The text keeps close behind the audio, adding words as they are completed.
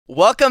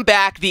Welcome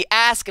back. The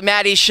Ask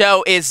Matty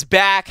show is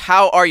back.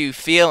 How are you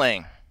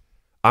feeling?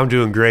 I'm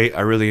doing great. I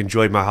really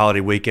enjoyed my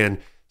holiday weekend.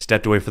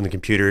 Stepped away from the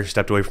computer,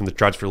 stepped away from the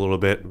charts for a little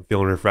bit. I'm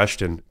feeling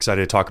refreshed and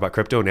excited to talk about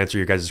crypto and answer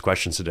your guys'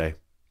 questions today.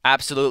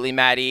 Absolutely,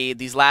 Matty.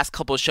 These last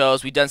couple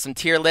shows, we've done some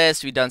tier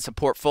lists, we've done some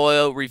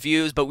portfolio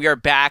reviews, but we are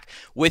back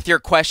with your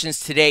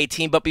questions today,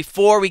 team. But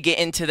before we get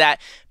into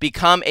that,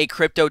 become a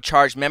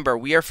CryptoCharged member.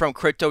 We are from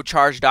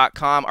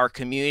CryptoCharged.com. Our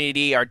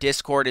community, our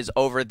Discord is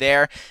over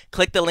there.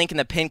 Click the link in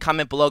the pinned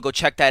comment below. Go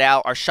check that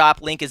out. Our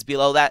shop link is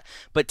below that.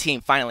 But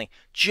team, finally,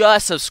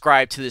 just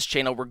subscribe to this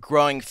channel. We're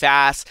growing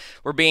fast.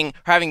 We're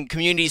having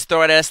communities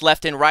throw at us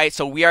left and right.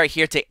 So we are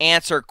here to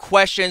answer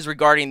questions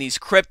regarding these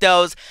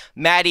cryptos.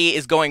 Matty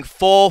is going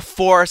full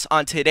force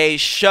on today's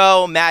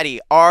show. Matty,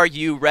 are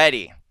you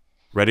ready?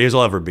 Ready as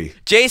I'll ever be.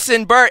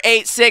 Jason Burt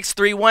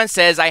 8631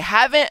 says, I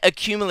haven't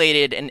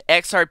accumulated an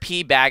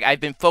XRP bag.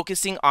 I've been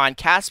focusing on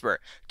Casper.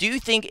 Do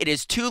you think it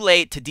is too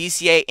late to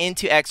DCA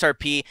into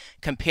XRP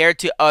compared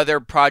to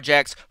other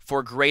projects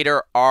for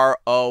greater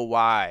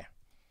ROI?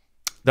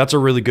 That's a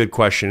really good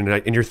question,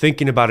 and you're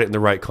thinking about it in the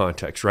right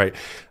context, right?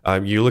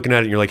 You're looking at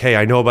it and you're like, hey,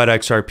 I know about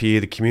XRP,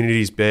 the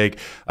community's big,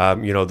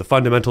 the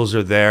fundamentals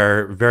are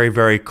there, very,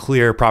 very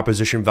clear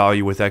proposition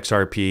value with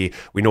XRP.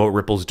 We know what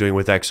Ripple's doing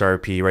with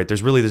XRP, right?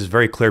 There's really this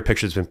very clear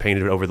picture that's been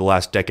painted over the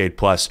last decade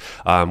plus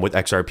with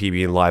XRP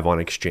being live on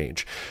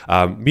exchange.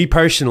 Me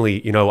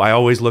personally, I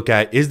always look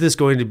at, is this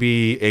going to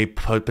be a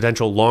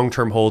potential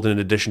long-term hold in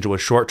addition to a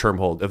short-term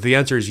hold? If the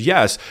answer is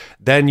yes,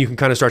 then you can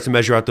kind of start to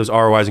measure out those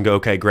ROIs and go,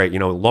 okay, great,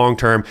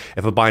 long-term,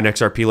 if I buy an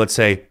XRP, let's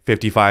say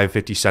 55,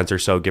 50 cents or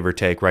so, give or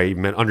take, right?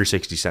 Even under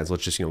 60 cents.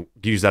 Let's just,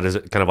 use that as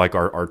kind of like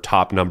our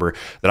top number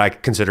that I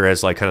consider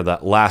as like kind of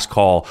that last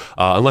call,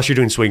 unless you're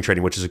doing swing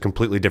trading, which is a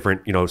completely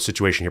different,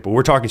 situation here. But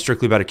we're talking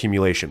strictly about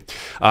accumulation.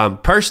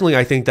 Personally,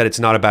 I think that it's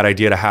not a bad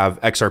idea to have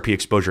XRP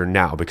exposure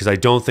now, because I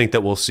don't think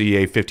that we'll see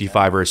a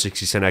 55 or a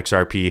 60 cent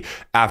XRP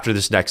after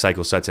this next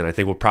cycle sets in. I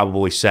think we'll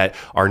probably set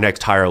our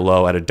next higher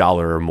low at $1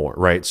 or more,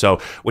 right? So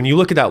when you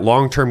look at that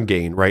long-term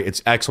gain, right,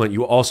 it's excellent.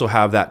 You also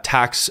have that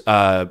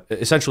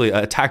essentially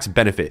a tax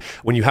benefit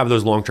when you have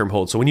those long-term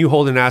holds. So when you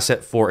hold an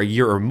asset for a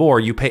year or more,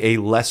 you pay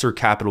a lesser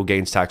capital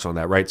gains tax on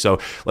that, right? So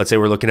let's say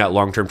we're looking at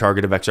long-term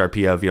target of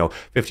XRP of, $50,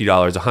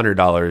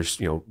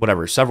 $100,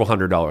 whatever, several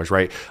 $100s,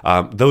 right?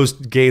 Those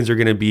gains are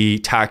going to be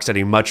taxed at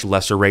a much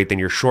lesser rate than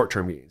your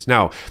short-term gains.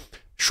 Now,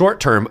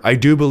 short term, I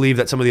do believe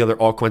that some of the other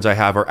altcoins I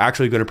have are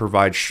actually going to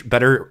provide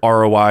better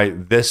ROI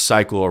this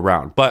cycle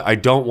around. But I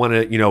don't want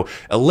to,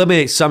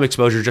 eliminate some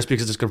exposure just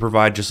because it's going to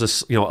provide just a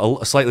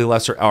slightly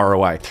lesser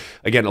ROI.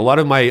 Again, a lot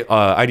of my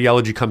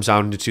ideology comes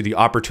down to the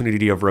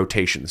opportunity of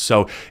rotation.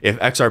 So if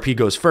XRP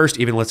goes first,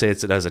 even let's say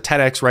it does a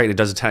 10x, right? It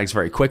does a 10x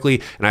very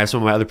quickly, and I have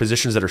some of my other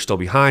positions that are still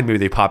behind. Maybe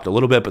they popped a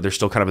little bit, but they're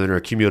still kind of in their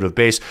cumulative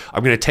base.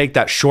 I'm going to take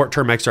that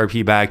short-term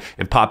XRP bag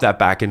and pop that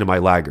back into my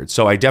laggards.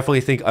 So I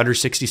definitely think under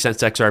 60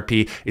 cents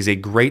XRP is a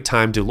great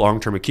time to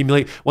long-term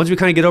accumulate. Once we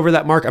kind of get over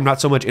that mark, I'm not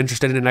so much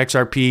interested in an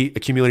XRP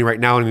accumulating right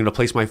now. I'm going to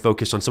place my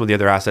focus on some of the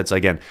other assets,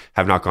 again,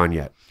 have not gone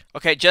yet.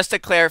 Okay, just to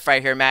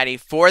clarify here, Matty,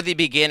 for the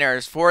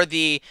beginners, for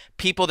the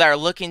people that are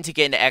looking to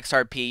get into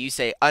XRP, you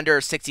say under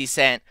 60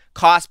 cent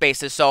cost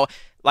basis. So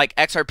like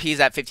XRP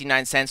is at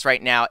 59 cents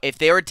right now. If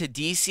they were to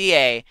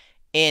DCA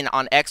in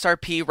on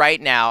XRP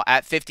right now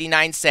at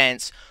 59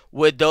 cents,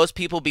 would those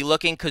people be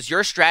looking, because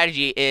your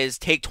strategy is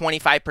take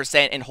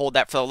 25% and hold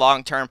that for the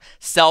long term,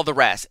 sell the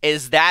rest.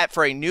 Is that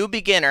for a new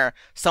beginner,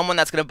 someone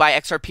that's going to buy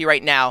XRP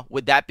right now,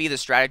 would that be the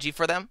strategy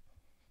for them?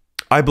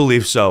 I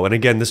believe so. And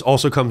again, this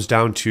also comes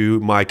down to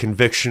my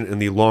conviction in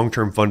the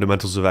long-term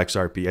fundamentals of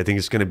XRP. I think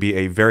it's going to be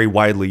a very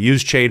widely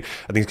used chain.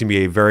 I think it's going to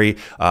be a very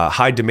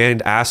high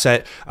demand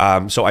asset.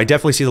 So I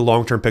definitely see the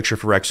long-term picture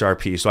for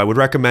XRP. So I would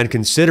recommend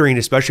considering,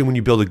 especially when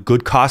you build a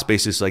good cost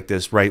basis like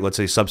this, right? Let's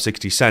say sub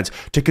 60 cents,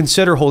 to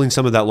consider holding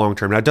some of that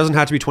long-term. Now, it doesn't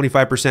have to be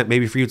 25%.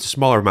 Maybe for you, it's a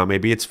smaller amount.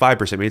 Maybe it's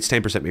 5%, maybe it's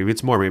 10%, maybe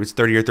it's more, maybe it's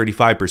 30 or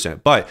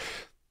 35%. But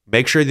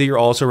make sure that you're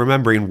also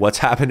remembering what's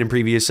happened in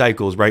previous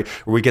cycles, right?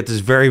 Where we get this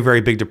very, very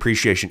big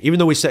depreciation, even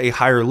though we set a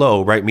higher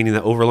low, right? Meaning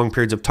that over long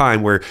periods of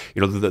time where,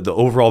 the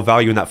overall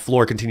value in that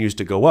floor continues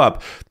to go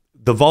up,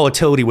 the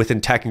volatility within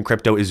tech and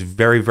crypto is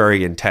very,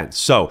 very intense.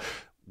 So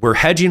we're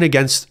hedging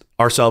against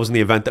ourselves in the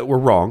event that we're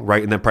wrong,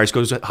 right? And then price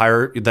goes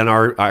higher than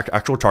our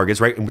actual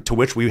targets, right? And to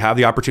which we have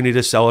the opportunity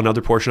to sell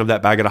another portion of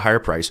that bag at a higher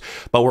price.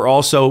 But we're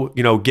also,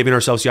 giving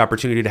ourselves the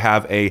opportunity to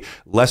have a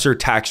lesser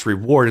tax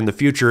reward in the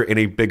future and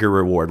a bigger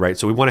reward, right?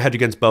 So we want to hedge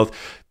against both.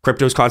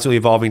 Crypto's constantly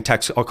evolving,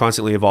 tech's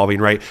constantly evolving,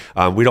 right?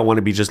 We don't want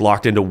to be just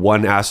locked into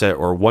one asset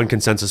or one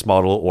consensus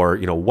model or,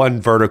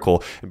 one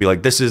vertical and be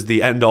like, this is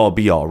the end all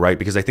be all, right?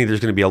 Because I think there's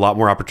going to be a lot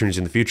more opportunities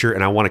in the future,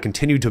 and I want to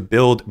continue to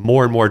build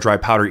more and more dry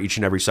powder each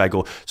and every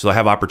cycle so I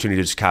have opportunity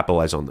to just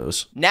capitalize on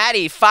those.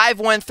 Natty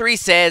 513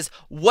 says,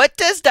 what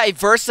does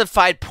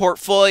diversified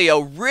portfolio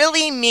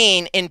really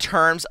mean in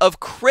terms of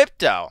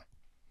crypto?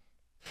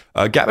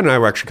 Gavin and I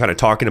were actually kind of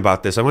talking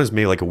about this. I was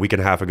maybe like a week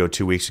and a half ago,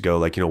 2 weeks ago,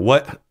 like,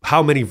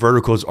 how many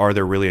verticals are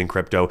there really in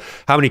crypto?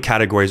 How many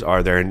categories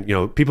are there?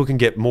 And, people can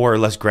get more or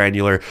less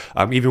granular,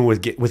 even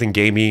within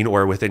gaming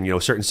or within,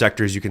 certain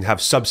sectors, you can have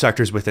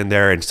subsectors within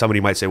there. And somebody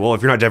might say, well,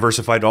 if you're not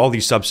diversified to all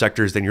these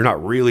subsectors, then you're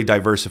not really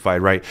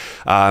diversified, right?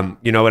 And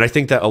I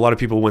think that a lot of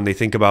people, when they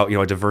think about,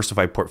 a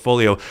diversified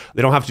portfolio,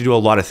 they don't have to do a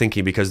lot of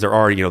thinking because they're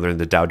already, they're in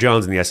the Dow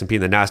Jones and the S&P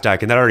and the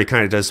NASDAQ, and that already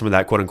kind of does some of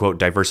that quote unquote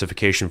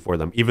diversification for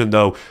them, even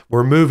though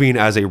we're moving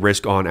as a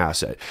risk on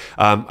asset.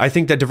 I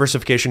think that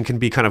diversification can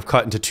be kind of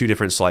cut into two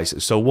different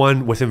slices. So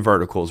one within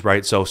verticals,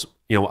 right? So,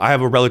 I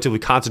have a relatively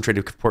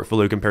concentrated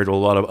portfolio compared to a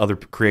lot of other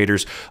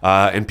creators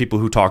and people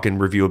who talk and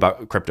review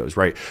about cryptos,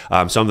 right?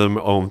 Some of them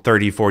own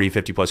 30, 40,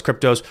 50 plus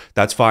cryptos.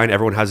 That's fine.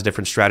 Everyone has a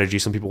different strategy.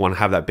 Some people want to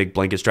have that big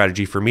blanket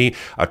strategy. For me,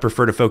 I'd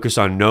prefer to focus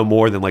on no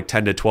more than like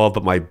 10 to 12,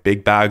 but my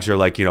big bags are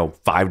like,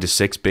 5 to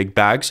 6 big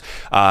bags.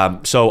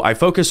 So I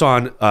focus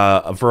on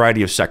a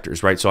variety of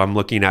sectors, right? So I'm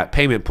looking at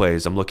payment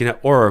plays. I'm looking at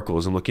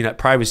oracles. I'm looking at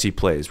privacy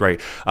plays, right?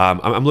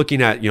 I'm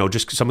looking at,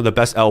 just some of the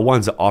best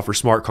L1s that offer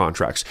smart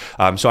contracts.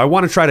 So I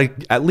want to try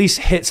to at least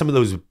hit some of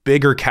those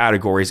bigger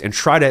categories and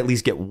try to at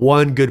least get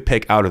one good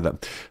pick out of them.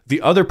 The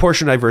other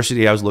portion of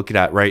diversity I was looking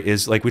at, right,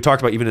 is like we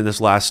talked about even in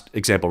this last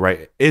example,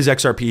 right? Is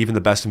XRP even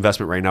the best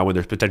investment right now when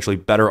there's potentially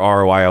better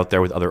ROI out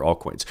there with other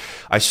altcoins?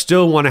 I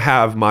still want to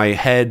have my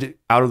head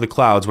out of the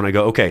clouds when I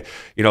go, okay,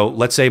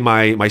 let's say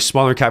my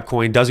smaller cap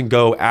coin doesn't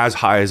go as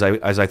high as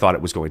I thought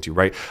it was going to,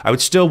 right? I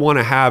would still want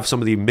to have some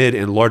of the mid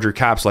and larger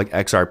caps like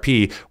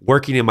XRP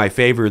working in my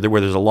favor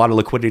where there's a lot of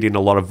liquidity and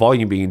a lot of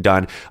volume being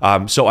done.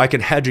 So I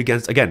can hedge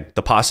against, again,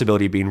 the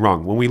possibility of being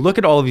wrong. When we look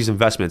at all of these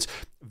investments,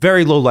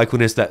 very low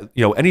likeliness that,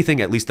 anything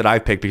at least that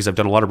I've picked, because I've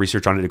done a lot of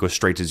research on it, it goes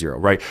straight to zero,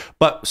 right?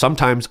 But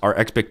sometimes our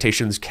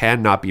expectations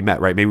cannot be met,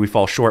 right? Maybe we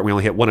fall short. We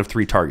only hit one of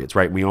 3 targets,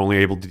 right? We only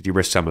able to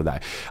de-risk some of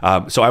that.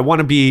 So I want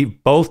to be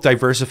both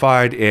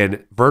diversified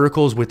in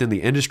verticals within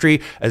the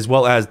industry, as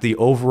well as the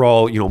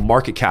overall,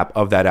 market cap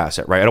of that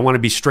asset, right? I don't want to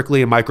be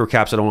strictly in micro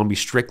caps. I don't want to be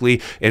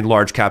strictly in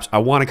large caps. I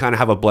want to kind of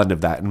have a blend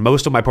of that. And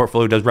most of my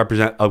portfolio does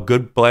represent a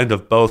good blend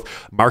of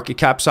both market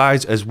cap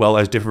size as well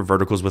as different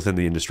verticals within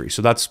the industry.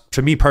 So that's,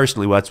 to me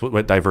personally, that's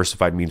what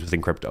diversified means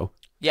within crypto.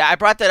 Yeah, I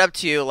brought that up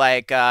to you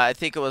I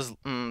think it was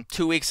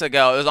 2 weeks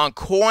ago. It was on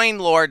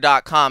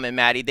coinlord.com, and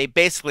Matty, they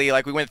basically,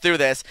 we went through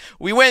this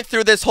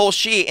whole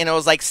sheet, and it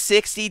was like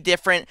 60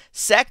 different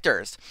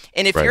sectors.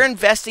 And if you're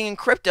investing in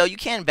crypto, you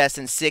can't invest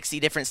in 60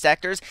 different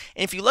sectors.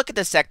 And if you look at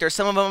the sectors,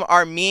 some of them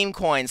are meme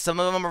coins. Some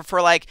of them are for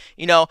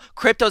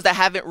cryptos that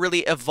haven't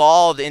really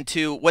evolved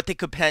into what they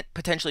could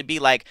potentially be,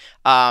 like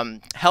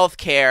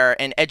healthcare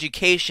and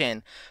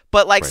education.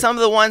 But some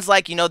of the ones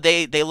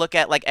they look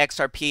at like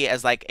XRP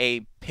as like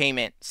a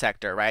payment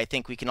sector, right? I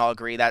think we can all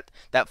agree that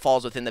that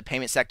falls within the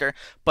payment sector.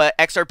 But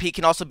XRP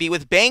can also be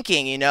with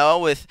banking,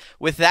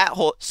 with that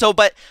whole. So,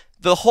 but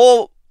the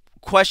whole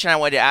question I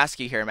wanted to ask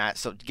you here, Matt,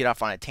 so to get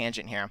off on a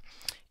tangent here,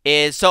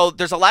 is so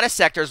there's a lot of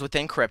sectors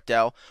within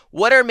crypto.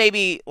 What are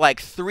maybe like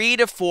 3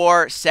 to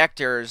 4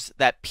 sectors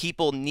that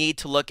people need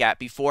to look at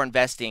before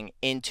investing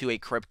into a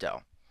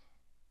crypto?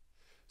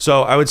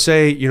 So I would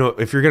say,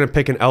 if you're going to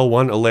pick an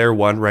L1, a layer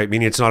 1, right,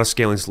 meaning it's not a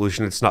scaling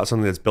solution, it's not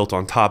something that's built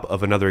on top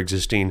of another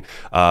existing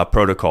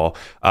protocol.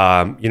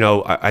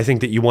 I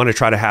think that you want to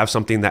try to have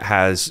something that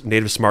has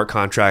native smart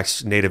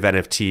contracts, native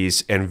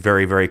NFTs, and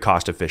very, very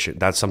cost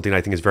efficient. That's something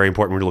I think is very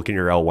important when you're looking at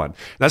your L1. And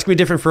that's going to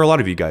be different for a lot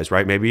of you guys,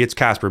 right? Maybe it's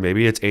Casper,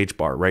 maybe it's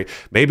HBAR, right?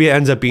 Maybe it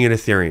ends up being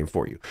Ethereum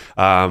for you.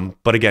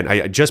 But again,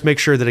 I just make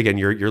sure that, again,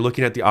 you're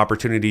looking at the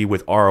opportunity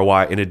with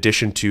ROI in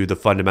addition to the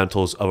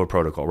fundamentals of a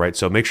protocol, right?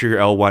 So make sure your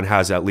L1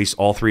 has at least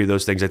all 3 of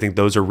those things. I think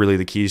those are really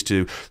the keys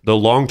to the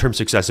long-term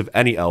success of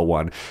any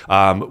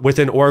L1.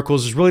 Within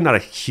oracles, there's really not a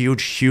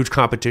huge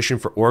competition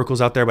for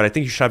oracles out there, but I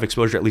think you should have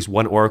exposure to at least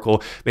one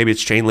oracle. Maybe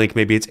it's Chainlink,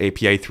 maybe it's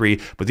API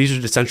 3, but these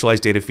are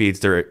decentralized data feeds.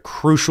 They're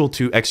crucial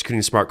to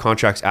executing smart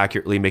contracts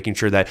accurately, making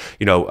sure that,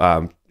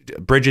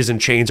 bridges and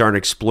chains aren't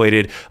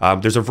exploited.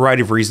 There's a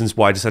variety of reasons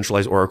why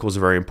decentralized oracles are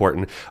very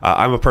important.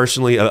 I'm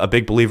personally a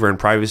big believer in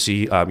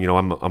privacy.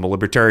 I'm a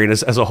libertarian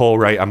as a whole,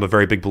 right? I'm a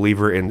very big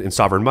believer in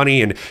sovereign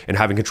money and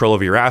having control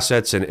over your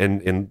assets,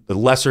 and the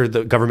lesser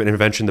the government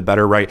intervention, the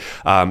better, right?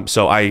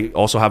 So I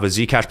also have a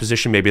Zcash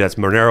position. Maybe that's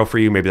Monero for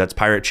you. Maybe that's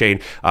Pirate Chain.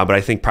 But I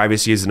think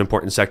privacy is an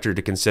important sector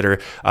to consider.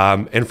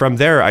 And from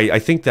there, I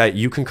think that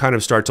you can kind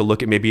of start to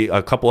look at maybe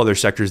a couple other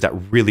sectors that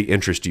really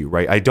interest you,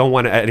 right? I don't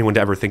want anyone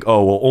to ever think,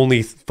 oh, well,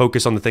 only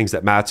focus on the things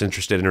that Matt's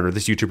interested in or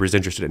this YouTuber is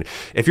interested in.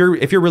 If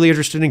you're really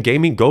interested in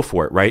gaming, go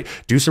for it, right?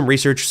 Do some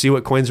research, see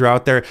what coins are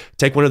out there,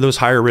 take one of those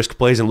higher risk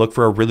plays and look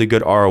for a really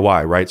good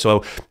ROI, right?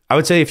 So I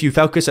would say if you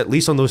focus at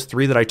least on those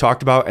 3 that I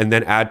talked about and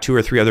then add 2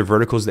 or 3 other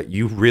verticals that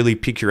you really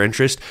pique your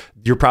interest,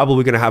 you're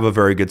probably going to have a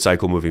very good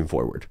cycle moving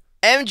forward.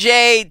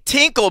 MJ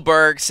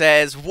Tinkleberg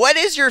says, what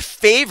is your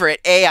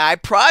favorite AI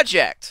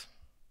project?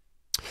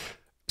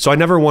 So I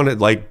never want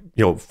to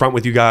front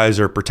with you guys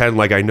or pretend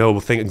like I know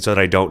things that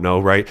I don't know,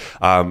 right?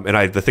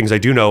 And the things I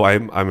do know, I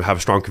have a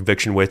strong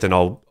conviction with, and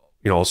I'll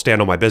I'll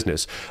stand on my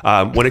business.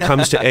 When it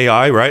comes to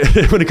AI, right?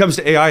 When it comes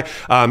to AI,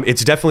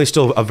 it's definitely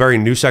still a very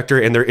new sector,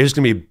 and there is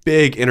going to be a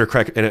big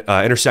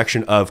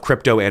intersection of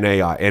crypto and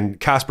AI. And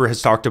Casper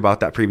has talked about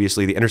that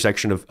previously, the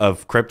intersection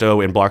of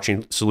crypto and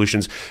blockchain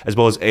solutions, as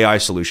well as AI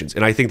solutions.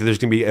 And I think that there's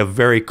going to be a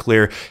very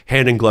clear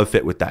hand in glove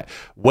fit with that.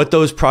 What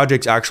those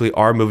projects actually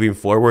are moving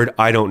forward,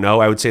 I don't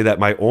know. I would say that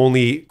my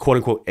only quote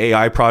unquote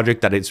AI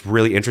project that it's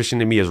really interesting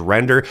to me is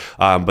Render,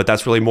 but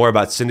that's really more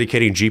about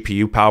syndicating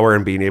GPU power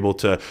and being able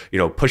to,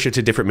 push it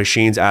to different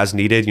machines as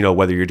needed,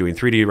 whether you're doing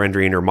 3D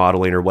rendering or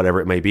modeling or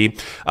whatever it may be.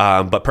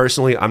 But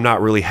personally, I'm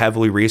not really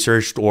heavily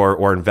researched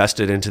or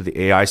invested into the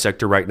AI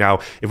sector right now.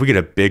 If we get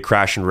a big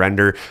crash in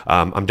Render,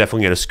 I'm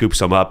definitely going to scoop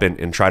some up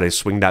and try to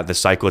swing that this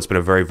cycle. It's been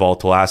a very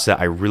volatile asset.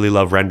 I really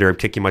love Render. I'm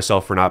kicking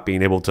myself for not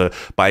being able to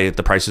buy it at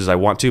the prices I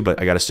want to,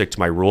 but I got to stick to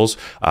my rules.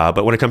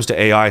 But when it comes to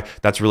AI,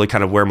 that's really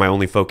kind of where my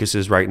only focus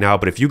is right now.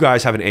 But if you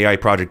guys have an AI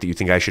project that you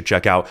think I should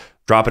check out,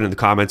 drop it in the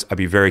comments. I'd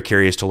be very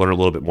curious to learn a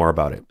little bit more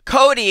about it.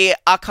 Cody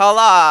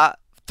Akala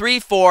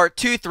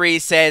 3423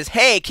 says,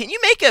 hey, can you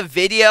make a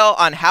video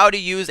on how to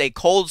use a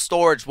cold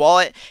storage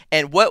wallet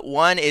and what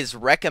one is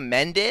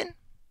recommended?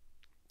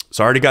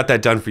 So I already got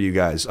that done for you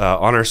guys.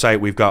 On our site,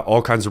 we've got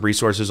all kinds of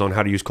resources on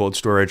how to use cold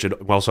storage. And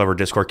we also have our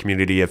Discord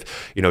community.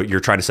 If you're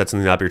trying to set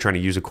something up, you're trying to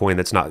use a coin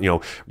that's not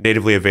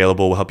natively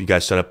available, we'll help you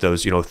guys set up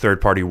those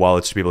third-party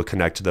wallets to be able to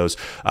connect to those.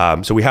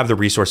 So we have the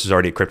resources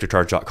already at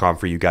CryptoCharged.com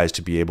for you guys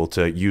to be able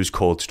to use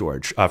cold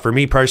storage. For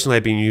me personally,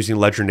 I've been using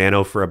Ledger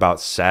Nano for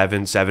about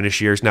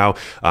seven-ish years now.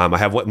 I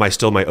have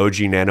still my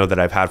OG Nano that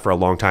I've had for a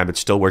long time. It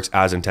still works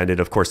as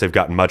intended. Of course, they've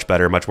gotten much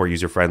better, much more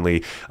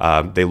user-friendly.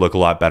 They look a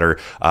lot better.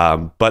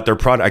 But their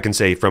product, I can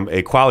say from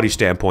a quality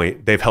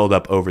standpoint, they've held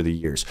up over the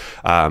years.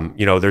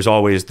 There's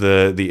always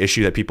the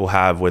issue that people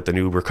have with the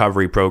new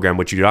recovery program,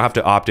 which you don't have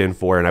to opt in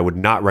for, and I would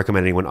not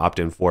recommend anyone opt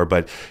in for.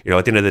 But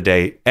at the end of the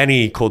day,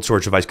 any cold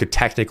storage device could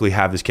technically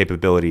have this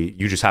capability.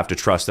 You just have to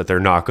trust that they're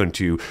not going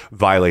to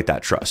violate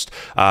that trust.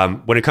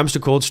 When it comes to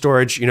cold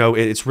storage,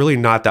 it's really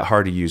not that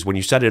hard to use. When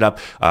you set it up,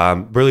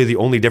 really the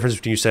only difference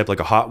between you set up like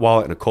a hot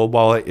wallet and a cold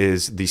wallet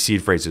is the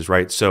seed phrases,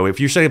 right? So if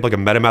you're setting up like a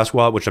MetaMask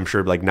wallet, which I'm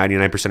sure like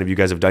 99% of you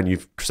guys have done,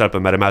 you've set up a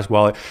MetaMask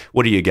wallet,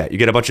 what do you get? You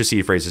get a bunch of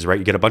seed phrases, right?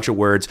 You get a bunch of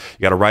words,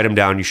 you got to write them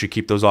down. You should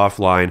keep those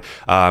offline.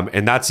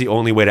 And that's the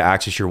only way to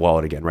access your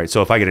wallet again, right?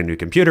 So if I get a new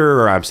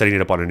computer or I'm setting it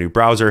up on a new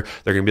browser,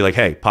 they're going to be like,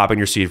 hey, pop in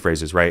your seed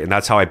phrases, right? And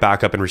that's how I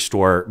back up and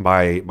restore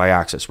my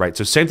access, right?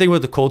 So same thing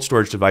with the cold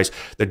storage device.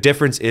 The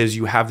difference is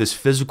you have this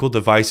physical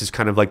device is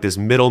kind of like this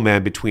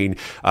middleman between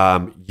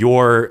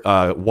your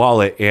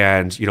wallet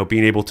and,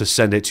 being able to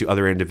send it to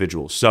other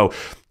individuals. So,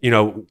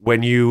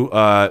 when you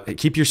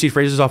keep your seed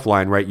phrases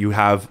offline, right, you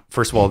have,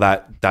 first of all,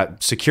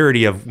 that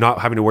security of not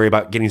having to worry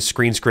about getting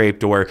screen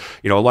scraped, or,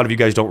 a lot of you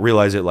guys don't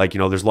realize it. Like,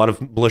 there's a lot of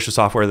malicious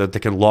software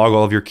that can log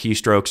all of your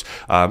keystrokes.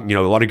 A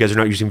lot of you guys are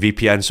not using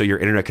VPN, so your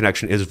internet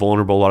connection is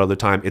vulnerable a lot of the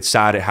time. It's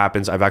sad. It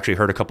happens. I've actually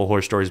heard a couple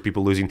horror stories of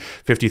people losing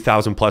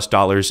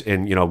 $50,000+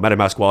 in,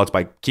 MetaMask wallets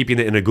by keeping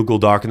it in a Google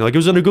Doc. And they're like, it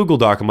was in a Google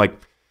Doc. I'm like,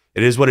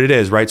 it is what it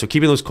is, right? So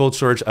keeping those cold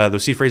storage,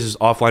 those seed phrases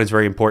offline is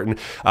very important.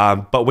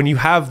 But when you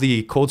have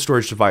the cold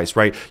storage device,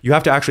 right, you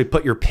have to actually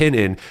put your PIN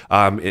in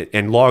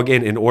and log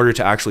in order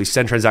to actually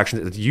send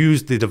transactions,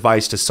 use the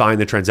device to sign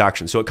the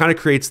transaction. So it kind of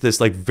creates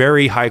this like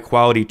very high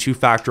quality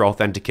two-factor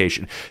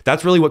authentication.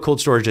 That's really what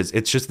cold storage is.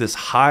 It's just this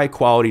high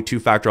quality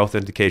two-factor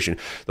authentication.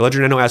 The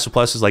Ledger Nano S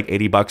Plus is like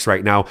 $80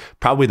 right now.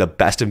 Probably the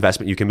best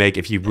investment you can make.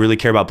 If you really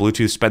care about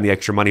Bluetooth, spend the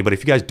extra money. But if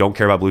you guys don't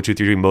care about Bluetooth,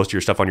 you're doing most of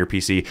your stuff on your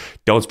PC,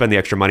 don't spend the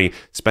extra money.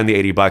 Spend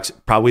the $80,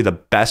 probably the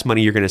best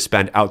money you're going to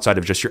spend outside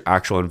of just your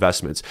actual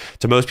investments.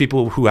 To most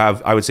people who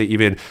have, I would say,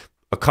 even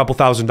a couple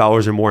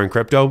 $1,000s or more in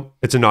crypto,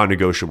 it's a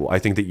non-negotiable. I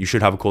think that you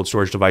should have a cold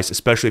storage device,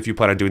 especially if you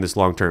plan on doing this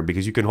long term,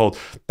 because you can hold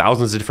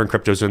thousands of different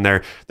cryptos in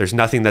there. There's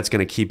nothing that's going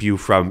to keep you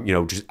from,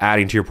 just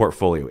adding to your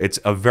portfolio. It's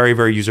a very,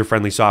 very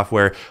user-friendly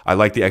software. I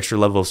like the extra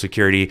level of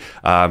security.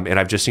 And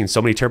I've just seen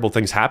so many terrible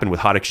things happen with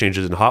hot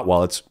exchanges and hot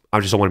wallets.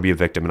 I just don't want to be a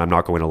victim, and I'm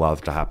not going to allow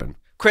that to happen.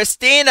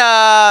 Christina,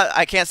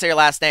 I can't say your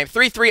last name,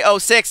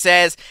 3306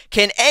 says,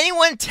 can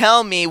anyone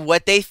tell me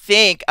what they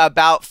think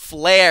about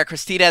Flare?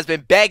 Christina has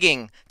been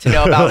begging to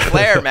know about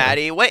Flare,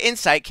 Matty. What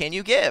insight can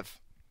you give?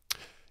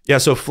 Yeah,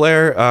 so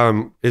Flare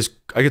is,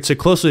 I could say,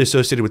 closely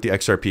associated with the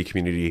XRP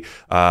community,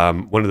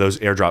 one of those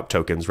airdrop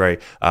tokens, right?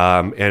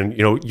 And,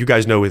 you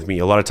guys know with me,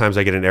 a lot of times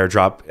I get an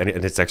airdrop and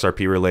it's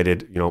XRP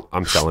related,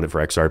 I'm selling it for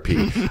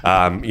XRP,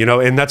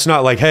 and that's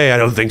not like, hey, I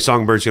don't think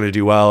Songbird's going to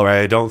do well, right?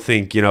 I don't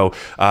think,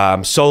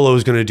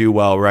 Solo's going to do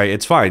well, right?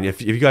 It's fine.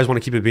 If you guys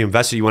want to keep it being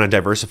invested, you want to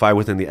diversify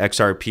within the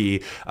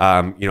XRP,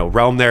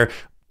 realm there,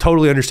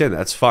 totally understand that.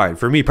 That's fine.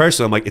 For me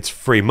personally, I'm like, it's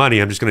free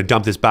money. I'm just going to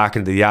dump this back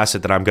into the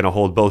asset that I'm going to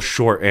hold both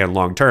short and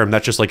long term.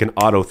 That's just like an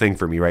auto thing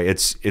for me, right?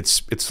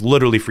 It's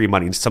literally free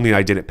money. It's something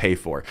I didn't pay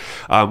for.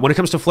 When it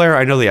comes to Flare,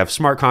 I know they have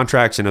smart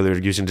contracts. I know they're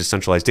using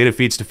decentralized data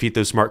feeds to feed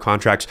those smart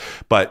contracts,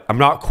 but I'm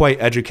not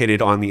quite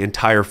educated on the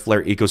entire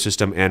Flare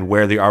ecosystem and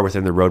where they are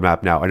within the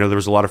roadmap now. I know there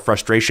was a lot of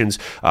frustrations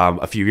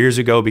a few years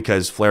ago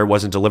because Flare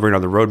wasn't delivering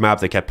on the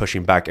roadmap. They kept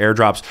pushing back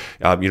airdrops.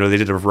 They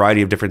did a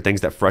variety of different things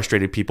that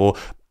frustrated people.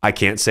 I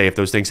can't say if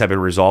those things have been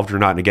resolved or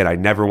not. And again, I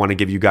never want to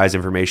give you guys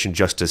information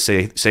just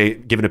to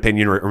give an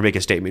opinion or make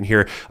a statement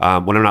here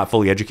when I'm not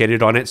fully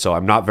educated on it. So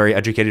I'm not very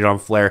educated on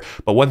Flare.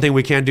 But one thing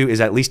we can do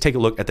is at least take a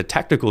look at the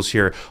technicals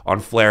here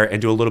on Flare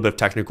and do a little bit of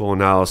technical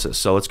analysis.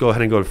 So let's go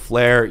ahead and go to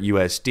Flare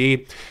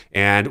USD.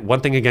 And one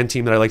thing again,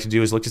 team, that I like to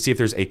do is look to see if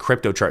there's a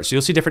crypto chart. So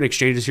you'll see different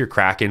exchanges here,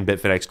 Kraken,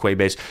 Bitfinex,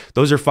 Coinbase.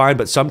 Those are fine,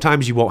 but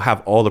sometimes you won't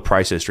have all the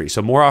price history.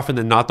 So more often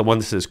than not, the one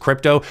that says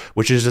crypto,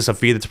 which is just a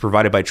feed that's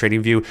provided by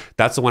TradingView,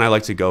 that's the one I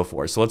like to go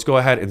for. So let's go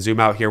ahead and zoom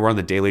out here. We're on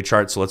the daily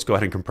chart. So let's go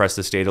ahead and compress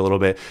this data a little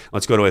bit.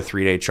 Let's go to a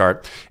 3-day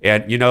chart.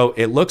 And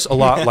it looks a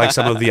lot like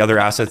some of the other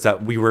assets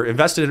that we were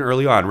invested in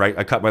early on, right?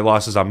 I cut my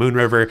losses on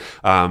Moonriver.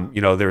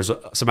 There's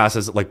some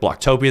assets like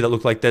Blocktopia that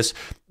look like this.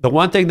 The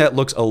one thing that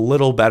looks a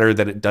little better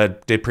than it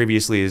did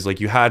previously is like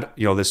you had,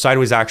 this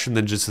sideways action,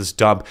 then just this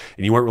dump,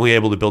 and you weren't really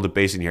able to build a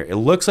base in here. It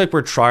looks like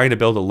we're trying to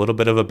build a little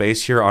bit of a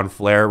base here on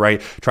Flare, right?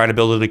 Trying to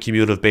build a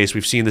cumulative base.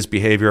 We've seen this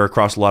behavior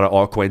across a lot of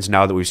altcoins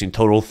now that we've seen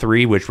total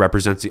 3, which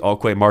represents the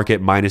altcoin market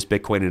minus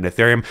Bitcoin and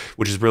Ethereum,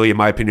 which is really, in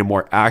my opinion, a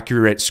more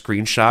accurate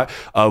screenshot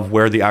of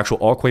where the actual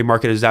altcoin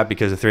market is at,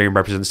 because Ethereum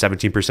represents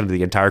 17% of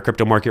the entire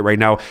crypto market right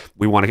now.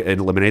 We want to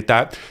eliminate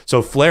that.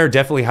 So Flare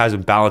definitely has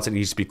imbalance that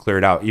needs to be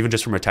cleared out, even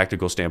just from a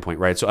technical standpoint,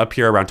 right? So up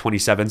here around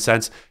 27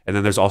 cents, and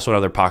then there's also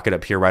another pocket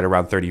up here right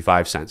around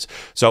 35 cents.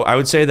 So I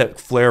would say that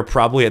Flare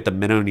probably at the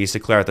minimum needs to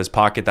clear out this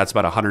pocket. That's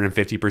about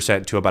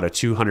 150% to about a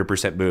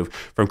 200% move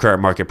from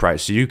current market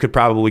price. So you could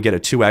probably get a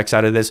 2x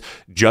out of this,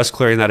 just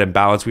clearing that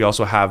imbalance. We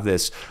also have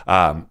this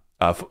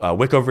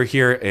wick over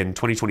here in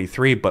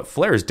 2023, but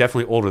Flare is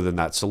definitely older than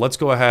that. So let's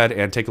go ahead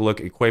and take a look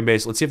at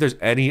Coinbase. Let's see if there's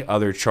any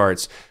other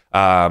charts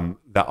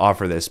that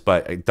offer this,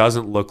 but it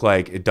doesn't look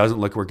like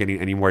we're getting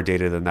any more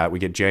data than that. We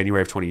get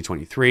January of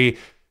 2023.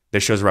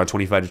 This shows around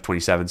 25 to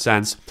 27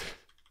 cents.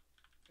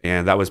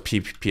 And that was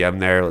PPM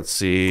there. Let's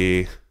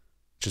see.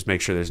 Just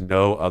make sure there's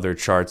no other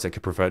charts that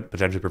could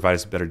potentially provide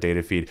us a better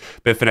data feed.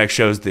 Bitfinex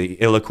shows the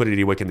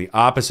illiquidity wick in the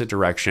opposite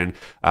direction,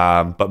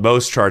 but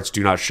most charts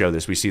do not show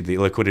this. We see the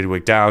illiquidity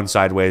wick down,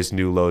 sideways,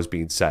 new lows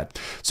being set.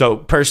 So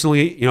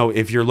personally,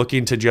 if you're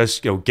looking to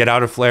just get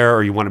out of Flare,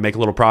 or you want to make a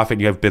little profit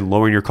and you have been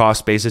lowering your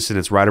cost basis and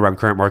it's right around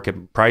current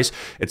market price,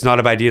 it's not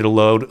a bad idea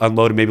to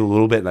unload maybe a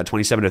little bit in that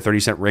 27 to 30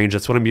 cent range.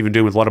 That's what I'm even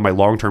doing with a lot of my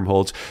long-term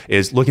holds,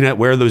 is looking at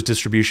where those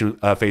distribution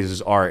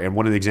phases are. And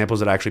one of the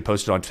examples that I actually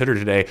posted on Twitter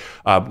today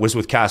was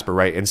with Casper,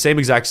 right? And same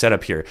exact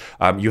setup here.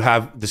 You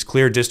have this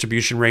clear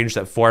distribution range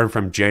that formed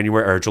from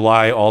January or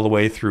July all the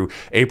way through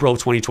April of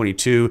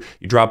 2022.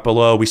 You drop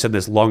below. We said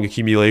this long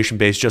accumulation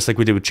base, just like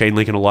we did with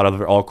Chainlink and a lot of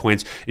other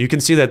altcoins. You can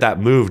see that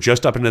move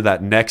just up into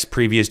that next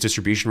previous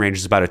distribution range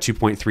is about a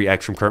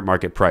 2.3x from current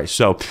market price.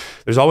 So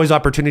there's always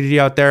opportunity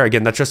out there.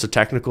 Again, that's just a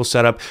technical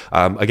setup.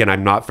 Again,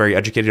 I'm not very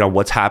educated on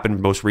what's happened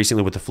most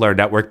recently with the Flare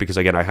network, because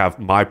again, I have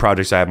my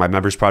projects, I have my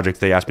members' projects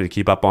they asked me to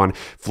keep up on.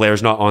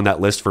 Flare's not on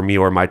that list for me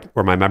or my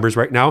members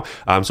right now.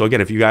 So again,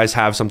 if you guys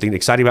have something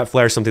exciting about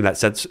Flare, something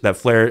that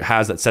Flare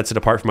has that sets it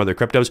apart from other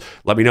cryptos,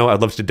 let me know.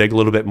 I'd love to dig a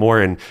little bit more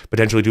and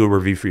potentially do a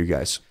review for you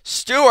guys.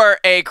 Stuart,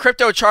 a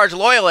CryptoCharged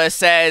loyalist,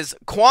 says,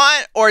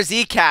 Quant or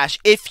Zcash,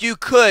 if you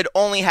could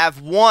only have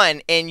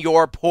one in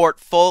your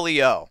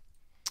portfolio?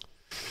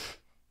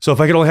 So if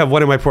I could only have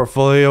one in my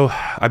portfolio,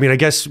 I mean, I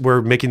guess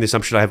we're making the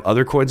assumption I have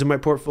other coins in my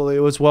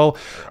portfolio as well,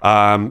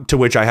 to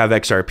which I have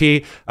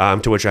XRP,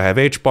 to which I have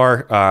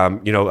HBAR.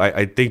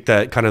 I think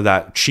that kind of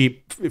that cheap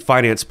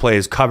finance play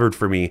is covered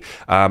for me.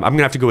 I'm going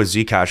to have to go with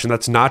Zcash, and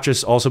that's not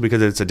just also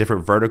because it's a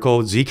different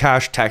vertical.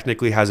 Zcash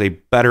technically has a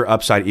better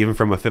upside, even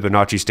from a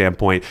Fibonacci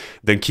standpoint,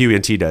 than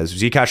QNT does.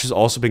 Zcash has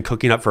also been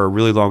cooking up for a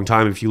really long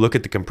time. If you look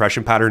at the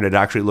compression pattern, it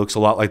actually looks a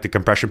lot like the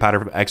compression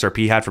pattern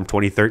XRP had from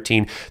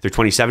 2013 through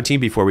 2017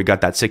 before we got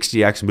that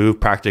 60x move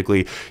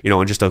practically,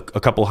 in just a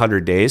couple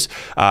hundred days.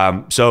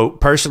 So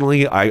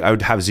personally, I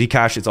would have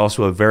Zcash. It's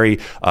also a very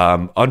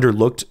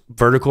underlooked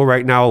vertical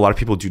right now. A lot of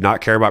people do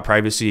not care about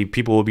privacy.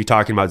 People will be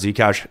talking about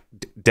Zcash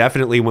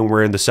definitely when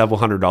we're in the several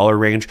 $100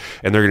 range,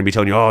 and they're going to be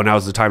telling you, oh,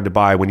 now's the time to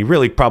buy, when you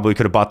really probably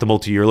could have bought the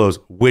multi-year lows,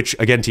 which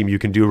again, team, you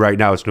can do right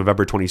now. It's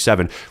November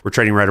 27. We're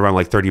trading right around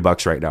like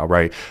 $30 right now,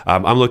 right?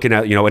 I'm looking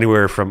at,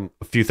 anywhere from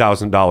a few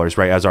 $1,000s,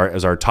 right,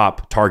 as our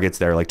top targets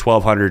there, like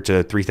 $1,200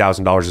 to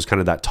 $3,000 is kind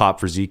of that top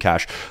for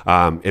Zcash.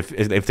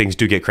 If things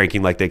do get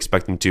cranking like they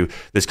expect them to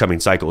this coming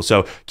cycle.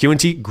 So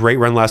QNT, great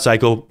run last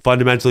cycle.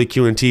 Fundamentally,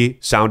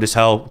 QNT, sound as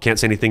hell. Can't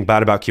say anything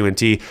bad about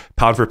QNT.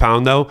 Pound for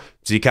pound though,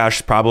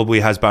 Zcash probably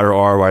has better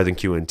ROI than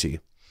QNT.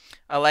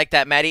 I like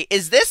that, Matty.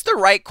 Is this the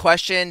right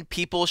question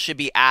people should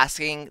be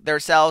asking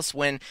themselves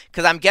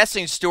because I'm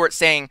guessing Stuart's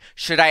saying,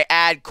 should I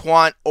add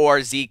Quant or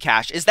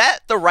Zcash? Is that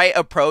the right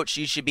approach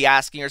you should be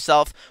asking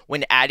yourself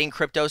when adding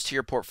cryptos to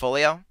your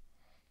portfolio?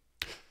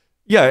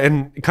 Yeah,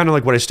 and kind of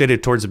like what I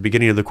stated towards the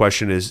beginning of the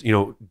question is,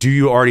 do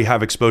you already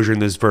have exposure in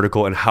this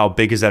vertical, and how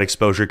big is that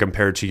exposure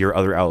compared to your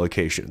other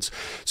allocations?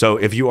 So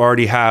if you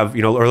already have,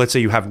 or let's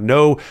say you have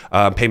no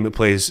payment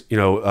plays,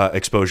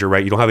 exposure,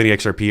 right? You don't have any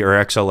XRP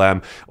or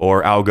XLM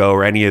or Algo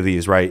or any of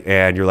these, right?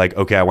 And you're like,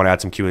 okay, I want to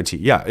add some QNT.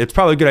 Yeah, it's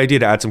probably a good idea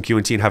to add some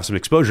QNT and have some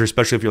exposure,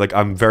 especially if you're like,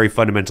 I'm very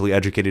fundamentally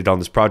educated on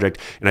this project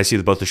and I see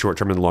both the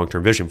short-term and the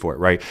long-term vision for it,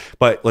 right?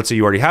 But let's say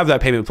you already have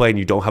that payment play and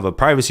you don't have a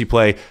privacy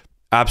play.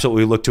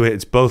 Absolutely look to it.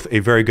 It's both a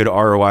very good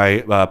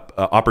ROI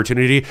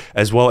opportunity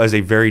as well as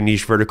a very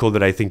niche vertical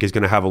that I think is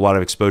going to have a lot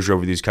of exposure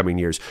over these coming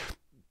years.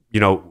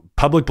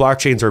 Public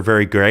blockchains are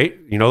very great.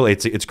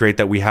 It's great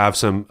that we have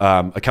some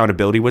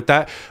accountability with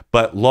that.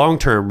 But long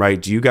term,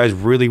 right, do you guys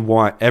really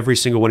want every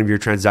single one of your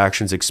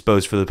transactions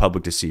exposed for the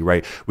public to see,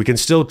 right? We can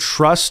still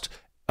trust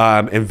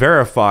and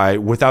verify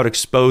without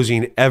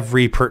exposing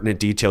every pertinent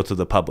detail to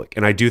the public.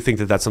 And I do think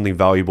that that's something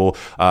valuable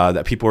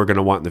that people are going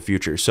to want in the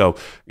future. So,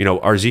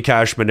 are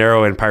Zcash,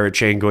 Monero, and Pirate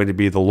Chain going to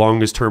be the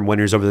longest term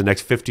winners over the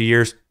next 50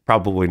 years?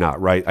 Probably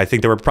not, right? I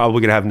think that we're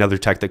probably going to have another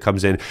tech that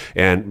comes in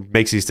and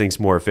makes these things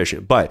more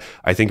efficient. But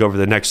I think over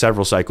the next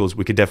several cycles,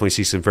 we could definitely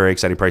see some very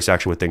exciting price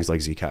action with things like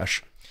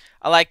Zcash.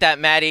 I like that,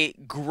 Matty.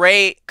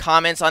 Great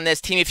comments on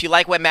this. Team, if you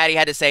like what Matty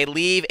had to say,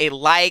 leave a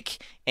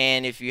like.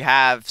 And if you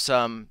have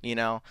some,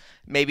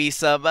 maybe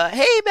some,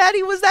 hey,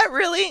 Matty, was that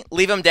really?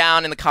 Leave them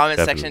down in the comment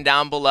section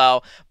down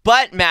below.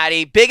 But,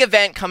 Matty, big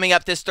event coming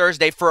up this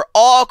Thursday for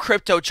all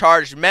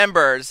CryptoCharged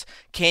members.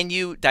 Can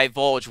you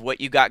divulge what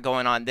you got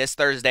going on this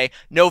Thursday,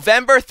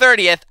 November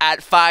 30th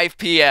at 5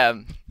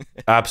 p.m.?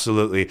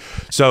 Absolutely.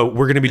 So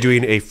we're going to be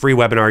doing a free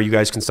webinar. You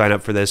guys can sign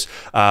up for this.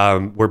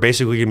 We're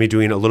basically going to be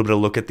doing a little bit of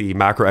look at the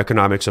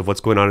macroeconomics of what's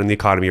going on in the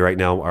economy right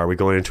now. Are we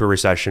going into a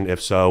recession?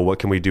 If so, what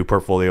can we do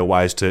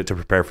portfolio-wise to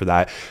prepare for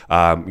that?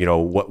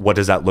 What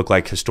does that look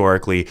like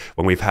historically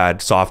when we've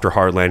had soft or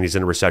hard landings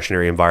in a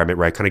recessionary environment,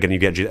 right? Kind of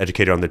getting you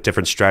educated on the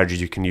different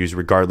strategies you can use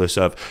regardless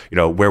of,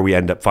 where we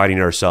end up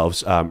finding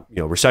ourselves,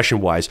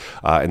 recession-wise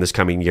in this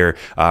coming year.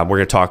 We're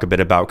going to talk a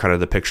bit about kind of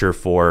the picture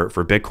for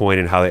Bitcoin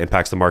and how that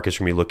impacts the markets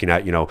from looking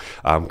at,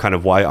 kind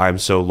of why I'm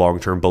so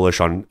long-term bullish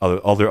on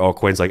other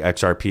altcoins like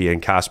XRP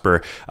and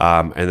Casper.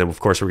 And then, of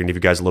course, we're going to give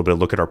you guys a little bit of a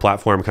look at our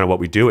platform, kind of what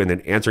we do, and then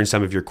answering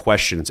some of your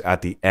questions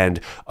at the end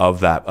of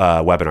that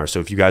webinar. So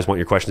if you guys want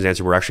your questions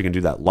answered, we're actually going to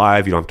do that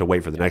live. You don't have to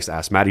wait for the next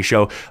Ask Matty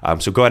show.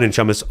 So go ahead and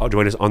join us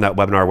on that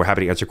webinar. We're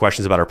happy to answer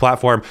questions about our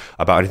platform,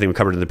 about anything we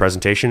covered in the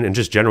presentation, and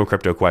just general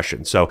crypto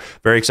questions. So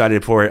very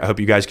excited for it. I hope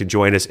you guys can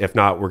join us. If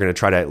not, we're going to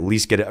try to at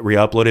least get it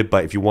re-uploaded.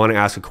 But if you want to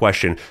ask a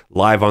question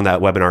live on that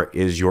webinar,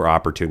 is your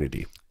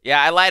opportunity.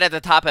 Yeah, I lied at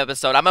the top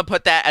episode. I'm going to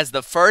put that as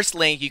the first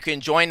link. You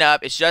can join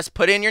up. It's just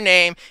put in your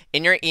name,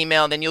 in your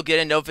email, and then you'll get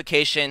a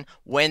notification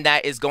when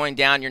that is going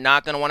down. You're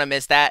not going to want to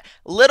miss that.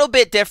 A little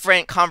bit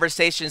different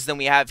conversations than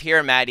we have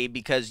here, Matty,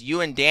 because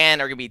you and Dan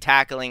are going to be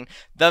tackling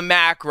the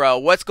macro,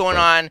 what's going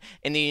on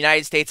in the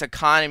United States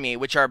economy,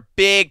 which are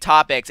big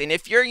topics. And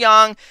if you're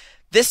young,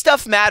 this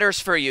stuff matters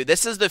for you.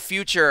 This is the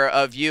future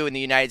of you in the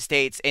United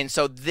States. And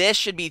so this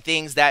should be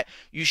things that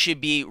you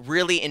should be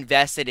really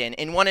invested in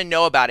and want to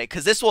know about it.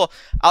 Because this will,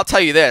 I'll tell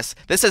you this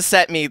has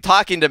set me,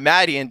 talking to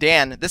Matty and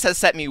Dan, this has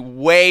set me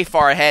way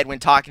far ahead when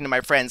talking to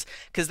my friends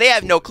because they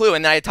have no clue.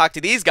 And then I talk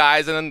to these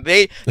guys and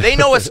then they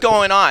know what's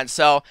going on.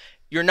 So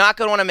you're not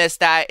going to want to miss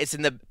that. It's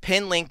in the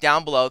pinned link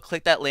down below.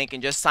 Click that link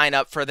and just sign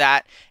up for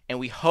that. And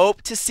we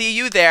hope to see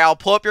you there. I'll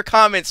pull up your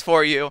comments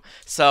for you.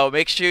 So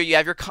make sure you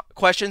have your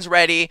questions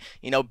ready.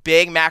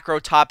 Big macro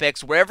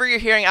topics. Wherever you're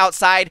hearing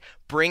outside,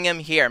 bring them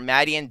here.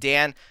 Matty and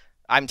Dan,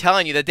 I'm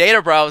telling you, the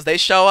data bros, they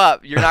show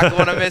up. You're not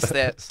going to miss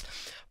this.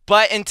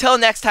 But until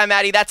next time,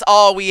 Matty, that's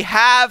all we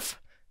have.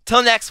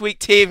 Till next week,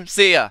 team.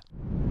 See ya.